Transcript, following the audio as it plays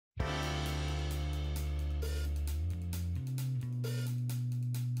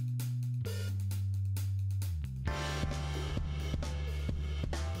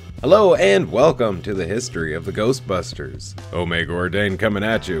Hello and welcome to the history of the Ghostbusters. Omega Ordain coming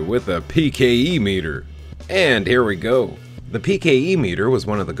at you with a P.K.E. meter. And here we go. The P.K.E. meter was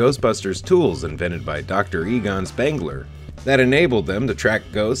one of the Ghostbusters tools invented by Dr. Egon Spengler that enabled them to track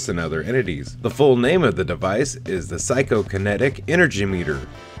ghosts and other entities. The full name of the device is the Psychokinetic Energy Meter.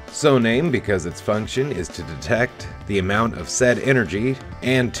 So named because its function is to detect the amount of said energy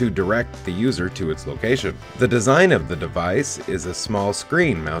and to direct the user to its location. The design of the device is a small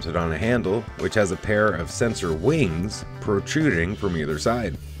screen mounted on a handle which has a pair of sensor wings protruding from either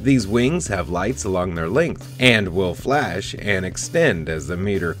side. These wings have lights along their length and will flash and extend as the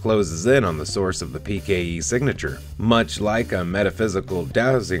meter closes in on the source of the P.K.E. signature. Much like a metaphysical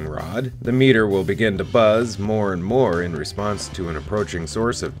dowsing rod, the meter will begin to buzz more and more in response to an approaching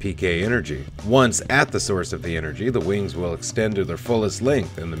source of P.K.E. energy. Once at the source of the energy, the wings will extend to their fullest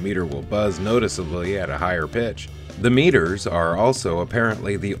length and the meter will buzz noticeably at a higher pitch. The meters are also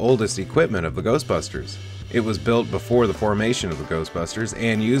apparently the oldest equipment of the Ghostbusters. It was built before the formation of the Ghostbusters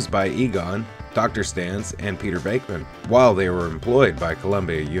and used by Egon, Dr. Stantz, and Peter Venkman while they were employed by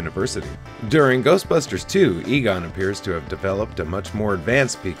Columbia University. During Ghostbusters 2, Egon appears to have developed a much more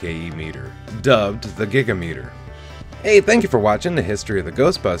advanced P.K.E. meter, dubbed the Gigameter. Hey, thank you for watching the history of the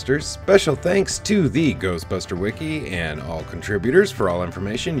Ghostbusters. Special thanks to the Ghostbuster Wiki and all contributors for all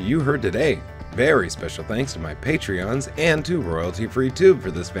information you heard today. Very special thanks to my Patreons and to Royalty Free Tube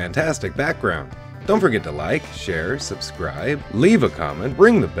for this fantastic background. Don't forget to like, share, subscribe, leave a comment,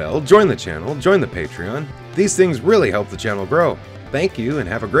 ring the bell, join the channel, join the Patreon. These things really help the channel grow. Thank you and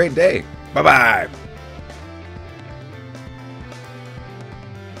have a great day. Bye-bye!